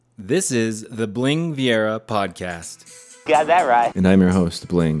This is the Bling Vieira podcast. Got that right. And I'm your host,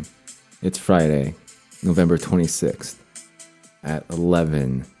 Bling. It's Friday, November 26th at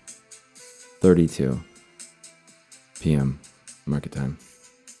 11:32 p.m. market time.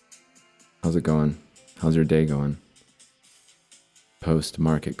 How's it going? How's your day going?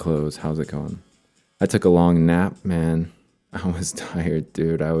 Post-market close, how's it going? I took a long nap, man. I was tired,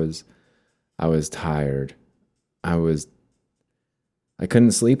 dude. I was tired. I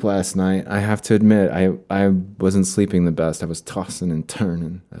couldn't sleep last night. I have to admit, I wasn't sleeping the best. I was tossing and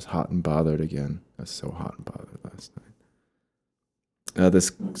turning. I was hot and bothered again. I was so hot and bothered last night.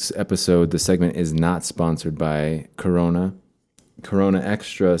 This episode, the segment is not sponsored by Corona. Corona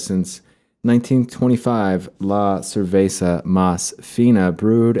Extra since 1925, La Cerveza Más Fina,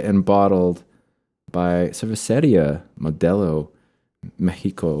 brewed and bottled by Cerveceria Modelo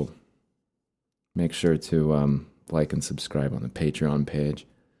Mexico. Make sure to like and subscribe on the Patreon page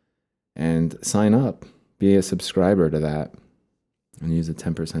and sign up. Be a subscriber to that and use a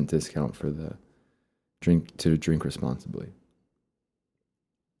 10% discount for the drink responsibly.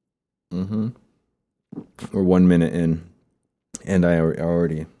 We're 1 minute in and I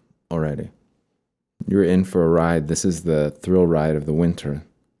already. You're in for a ride. This is the thrill ride of the winter.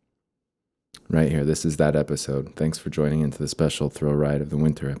 Right here. This is that episode. Thanks for joining into the special thrill ride of the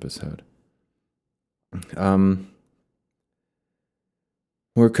winter episode.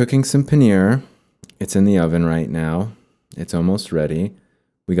 We're cooking some paneer. It's in the oven right now. It's almost ready.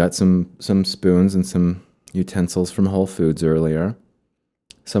 We got some spoons and some utensils from Whole Foods earlier.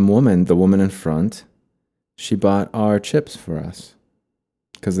 The woman in front, she bought our chips for us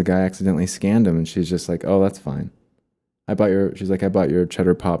because the guy accidentally scanned them, and she's just like, "Oh, that's fine. I bought your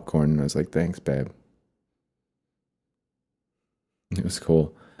cheddar popcorn." And I was like, "Thanks, babe." It was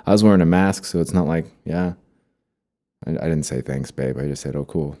cool. I was wearing a mask, so it's not like, yeah. I didn't say thanks, babe. I just said, "Oh,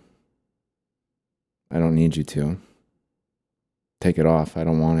 cool. I don't need you to. Take it off. I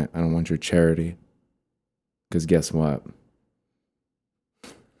don't want it. I don't want your charity." Because guess what?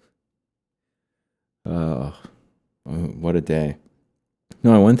 What a day.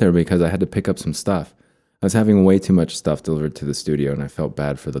 No, I went there because I had to pick up some stuff. I was having way too much stuff delivered to the studio, and I felt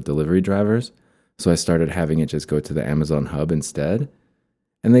bad for the delivery drivers. So I started having it just go to the Amazon hub instead.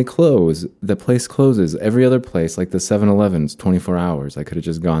 And they close. The place closes. Every other place, like the 7-Eleven's, 24 hours. I could have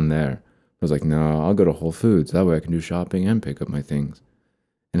just gone there. I was like, no, I'll go to Whole Foods. That way I can do shopping and pick up my things.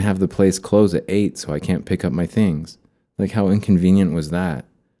 And have the place close at 8 so I can't pick up my things. Like, how inconvenient was that?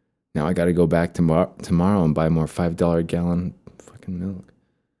 Now I got to go back tomorrow and buy more $5 gallon fucking milk.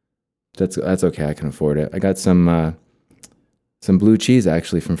 That's okay. I can afford it. I got some blue cheese,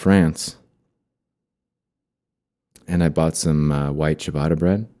 actually, from France. And I bought some white ciabatta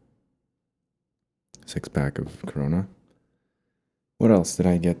bread. 6-pack of Corona. What else did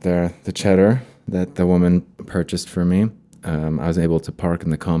I get there? The cheddar that the woman purchased for me. I was able to park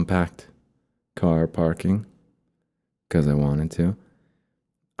in the compact car parking because I wanted to.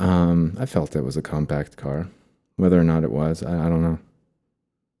 I felt it was a compact car. Whether or not it was, I don't know.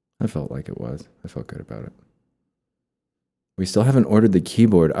 I felt like it was. I felt good about it. We still haven't ordered the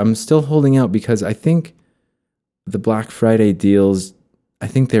keyboard. I'm still holding out because I think the Black Friday deals, I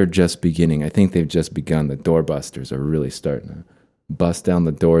think they're just beginning. I think they've just begun. The doorbusters are really starting to bust down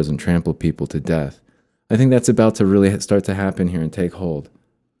the doors and trample people to death. I think that's about to really start to happen here and take hold.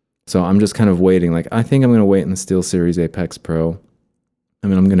 So I'm just kind of waiting. Like, I think I'm going to wait in the SteelSeries Apex Pro. I'm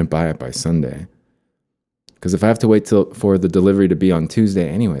going to buy it by Sunday. Because if I have to wait for the delivery to be on Tuesday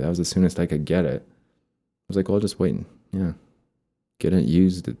anyway, that was the soonest I could get it. I was like, well, I'll just wait and, get it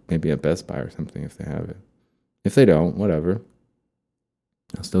used at maybe at Best Buy or something if they have it. If they don't, whatever.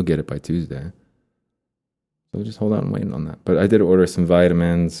 I'll still get it by Tuesday. So just hold out and wait on that. But I did order some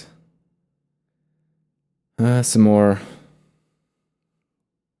vitamins. Some more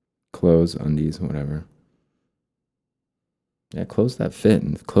clothes, undies, whatever. Yeah, clothes that fit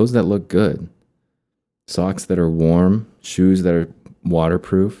and clothes that look good. Socks that are warm, shoes that are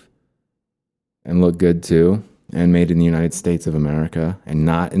waterproof and look good too. And made in the United States of America and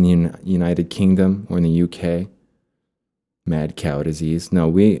not in the United Kingdom or in the UK. Mad cow disease. No,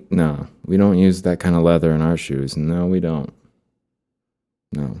 we don't use that kind of leather in our shoes. No, we don't.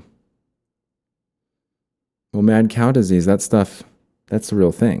 No. Well, mad cow disease, that stuff, that's the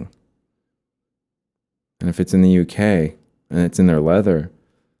real thing. And if it's in the UK and it's in their leather,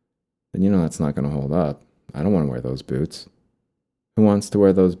 then that's not going to hold up. I don't want to wear those boots. Who wants to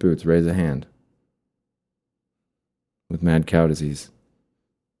wear those boots? Raise a hand. With mad cow disease.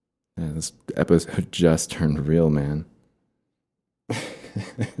 Yeah, this episode just turned real, man.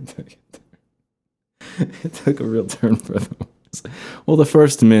 It took a real turn for them. Well, the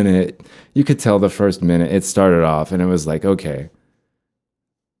first minute, you could tell the first minute it started off and it was like, okay,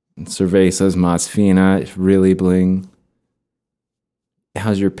 cervezas más fina, really bling.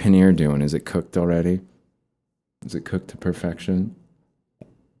 How's your paneer doing? Is it cooked already? Is it cooked to perfection?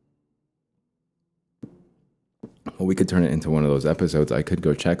 Well, we could turn it into one of those episodes. I could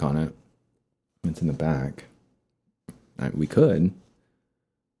go check on it. It's in the back. We could.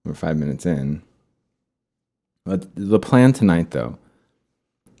 We're 5 minutes in. But the plan tonight, though,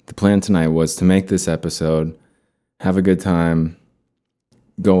 the plan tonight was to make this episode, have a good time,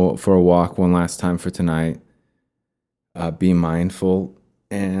 go for a walk one last time for tonight, be mindful,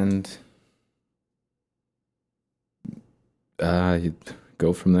 and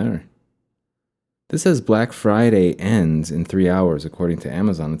go from there. This says Black Friday ends in 3 hours, according to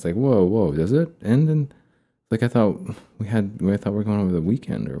Amazon. It's like, whoa, does it end in? Like I thought we were going over the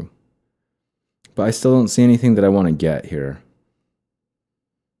weekend, but I still don't see anything that I want to get here.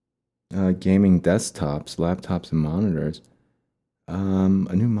 Gaming desktops, laptops, and monitors. A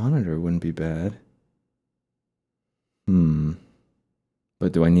new monitor wouldn't be bad.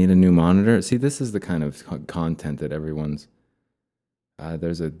 But do I need a new monitor? See, this is the kind of content that everyone's.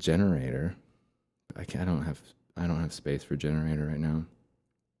 There's a generator. I don't have space for a generator right now.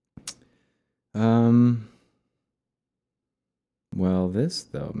 Well, this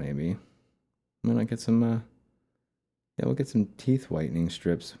though, maybe. I'm gonna get some. We'll get some teeth whitening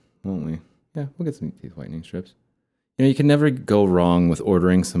strips, won't we? Yeah, we'll get some teeth whitening strips. You can never go wrong with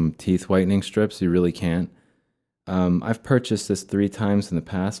ordering some teeth whitening strips. You really can't. I've purchased this 3 times in the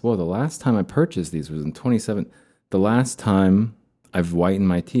past. Well, the last time I purchased these was in 2017. The last time I've whitened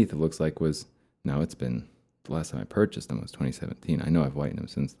my teeth, it looks like the last time I purchased them was 2017. I know I've whitened them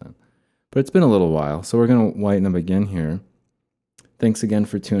since then. But it's been a little while, so we're going to whiten them again here. Thanks again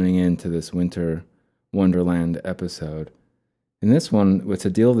for tuning in to this Winter Wonderland episode. In this one, it's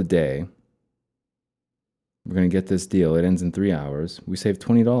a deal of the day. We're going to get this deal. It ends in 3 hours. We save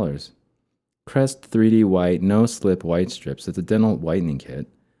 $20. Crest 3D White, no slip white strips. It's a dental whitening kit.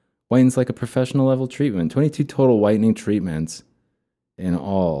 Whitens like a professional level treatment. 22 total whitening treatments in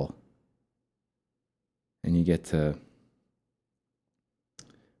all. And we get to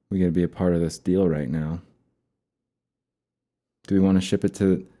be a part of this deal right now. Do we want to ship it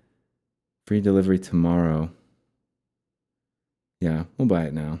to free delivery tomorrow? Yeah, we'll buy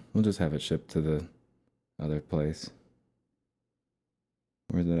it now. We'll just have it shipped to the other place.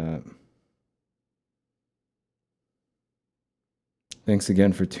 Where's it at? Thanks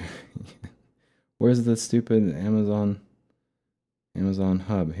again for Where's the stupid Amazon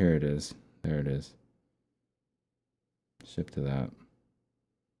hub? Here it is. There it is. Ship to that.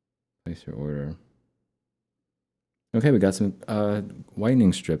 Place your order. Okay, we got some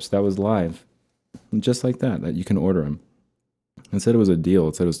whitening strips. That was live. Just like that you can order them. It said it was a deal.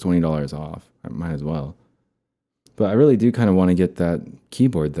 It said it was $20 off. I might as well. But I really do kind of want to get that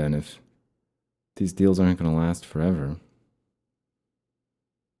keyboard then if these deals aren't going to last forever.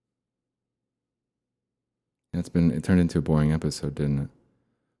 It turned into a boring episode, didn't it?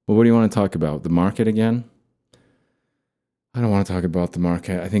 Well, what do you want to talk about? The market again? I don't want to talk about the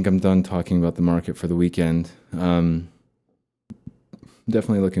market. I think I'm done talking about the market for the weekend. Definitely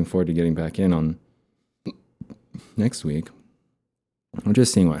looking forward to getting back in on next week. I'm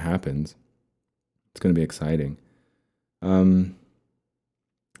just seeing what happens. It's going to be exciting.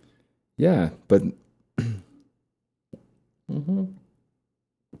 Yeah, but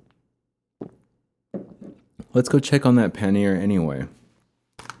let's go check on that pannier anyway.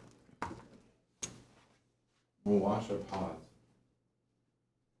 We'll wash our pots.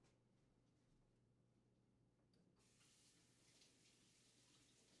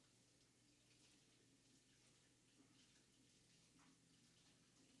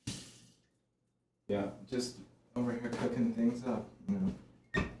 Yeah, just over here cooking things up,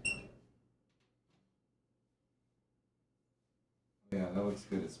 Yeah, that looks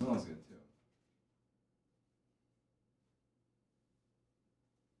good. It smells good too.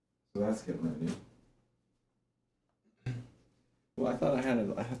 So that's getting ready. Well, I thought I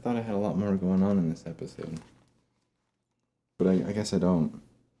had a lot more going on in this episode, but I guess I don't.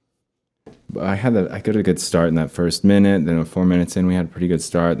 But I got a good start in that first minute. Then 4 minutes in, we had a pretty good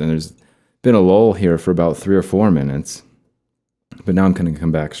start. Then there's been a lull here for about 3 or 4 minutes, but now I'm going to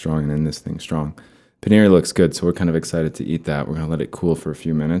come back strong and end this thing strong. Paneer looks good, so we're kind of excited to eat that. We're going to let it cool for a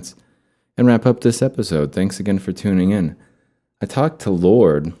few minutes and wrap up this episode. Thanks again for tuning in. I talked to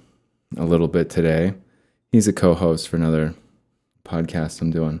Lord a little bit today. He's a co-host for another podcast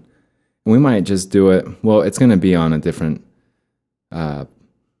I'm doing. And we might just do it. Well, it's going to be on a different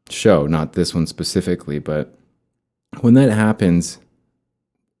show, not this one specifically, but when that happens,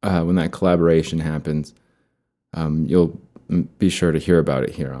 when that collaboration happens, you'll be sure to hear about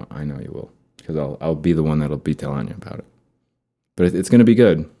it here. I know you will, because I'll be the one that'll be telling you about it. But it's gonna be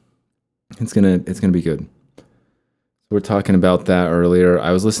good. It's gonna be good. We're talking about that earlier.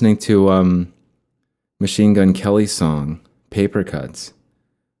 I was listening to Machine Gun Kelly's song "Paper Cuts,"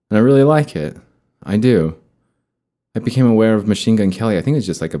 and I really like it. I do. I became aware of Machine Gun Kelly. I think it was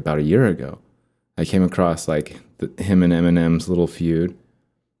just like about a year ago. I came across like him and Eminem's little feud.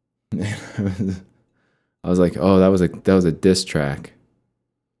 I was like, oh, that was a diss track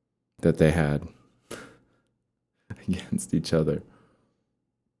that they had against each other.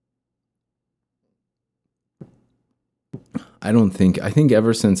 I think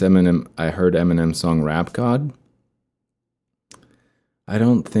ever since I heard Eminem's song Rap God, I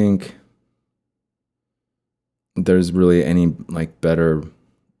don't think there's really any like better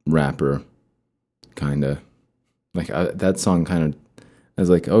rapper, kind of. Like that song kind of, I was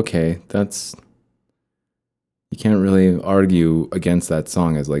like, okay, you can't really argue against that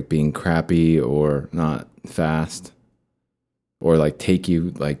song as like being crappy or not fast or like take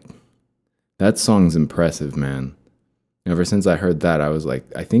you, like, that song's impressive, man. Ever since I heard that, I was like,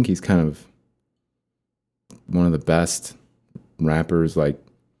 I think he's kind of one of the best rappers. Like,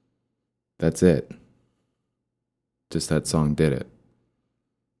 that's it. Just that song did it.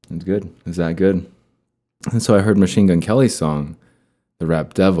 It's good. Is that good? And so I heard Machine Gun Kelly's song, The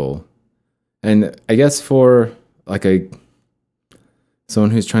Rap Devil. And I guess for like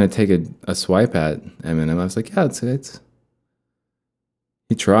someone who's trying to take a swipe at Eminem, I was like, yeah, it's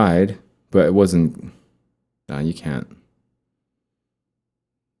he tried, but it wasn't. Nah, you can't.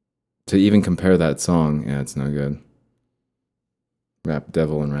 To even compare that song, yeah, it's no good. Rap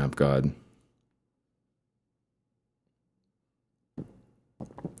Devil and Rap God.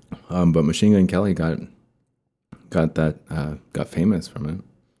 But Machine Gun Kelly got famous from it,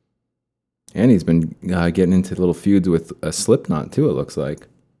 and he's been getting into little feuds with a Slipknot too. It looks like.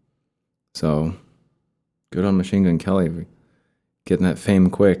 So, good on Machine Gun Kelly, getting that fame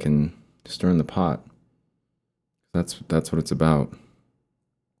quick and stirring the pot. That's what it's about.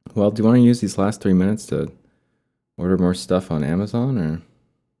 Well, do you want to use these last 3 minutes to order more stuff on Amazon, or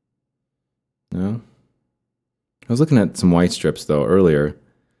no? I was looking at some white strips though earlier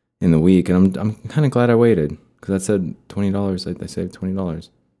in the week, and I'm kind of glad I waited, because that said $20. I saved $20.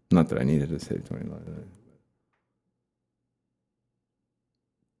 Not that I needed to save $20.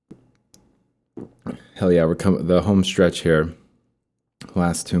 Hell yeah, we're coming the home stretch here.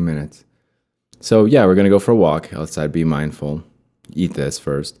 Last 2 minutes. So yeah, we're gonna go for a walk outside. Be mindful. Eat this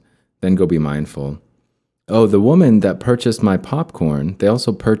first, then go be mindful. Oh, the woman that purchased my popcorn, they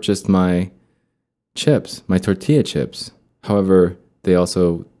also purchased my chips, my tortilla chips. However, they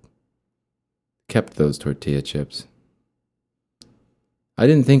also kept those tortilla chips. I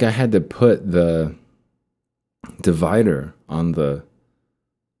didn't think I had to put the divider on the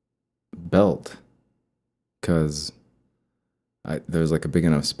belt, because there was like a big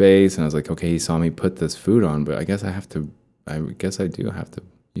enough space, and I was like, okay, he saw me put this food on, but I guess I do have to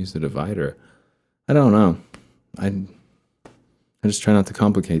use the divider. I don't know. I just try not to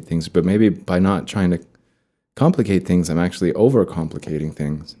complicate things, but maybe by not trying to complicate things, I'm actually overcomplicating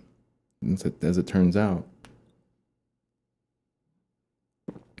things, as it turns out.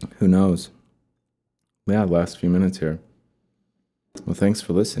 Who knows? Yeah, last few minutes here. Well, thanks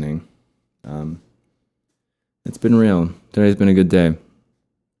for listening. It's been real. Today's been a good day.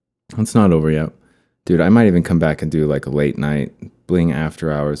 It's not over yet. Dude, I might even come back and do like a late night bling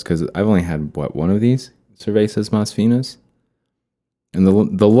after hours, because I've only had, one of these cervezas más finas? And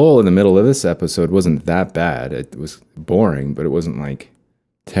the lull in the middle of this episode wasn't that bad. It was boring, but it wasn't like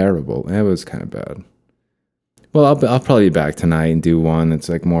terrible. It was kind of bad. Well, I'll probably be back tonight and do one that's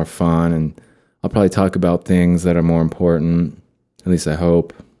like more fun, and I'll probably talk about things that are more important. At least I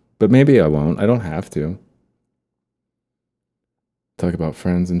hope. But maybe I won't. I don't have to. Talk about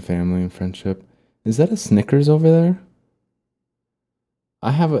friends and family and friendship. Is that a Snickers over there?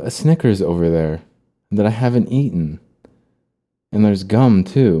 I have a Snickers over there that I haven't eaten. And there's gum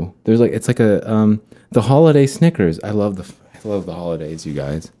too. It's like a the holiday Snickers. I love the holidays, you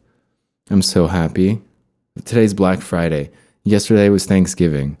guys. I'm so happy. Today's Black Friday. Yesterday was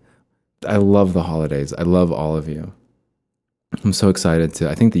Thanksgiving. I love the holidays. I love all of you. I'm so excited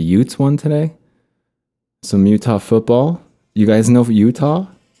I think the Utes won today. Some Utah football. You guys know Utah?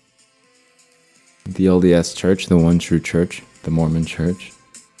 The LDS church, the one true church, the Mormon church.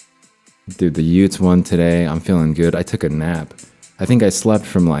 Dude, the Utes won today. I'm feeling good. I took a nap. I think I slept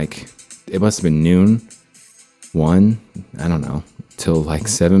from it must have been noon, 1, I don't know, till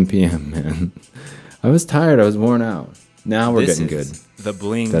 7 p.m., man. I was tired. I was worn out. Now we're This getting is good. the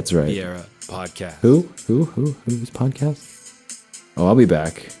Bling That's right. Vieira podcast. Who's podcast? Oh, I'll be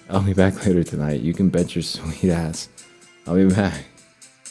back. I'll be back later tonight. You can bet your sweet ass. I'll be back.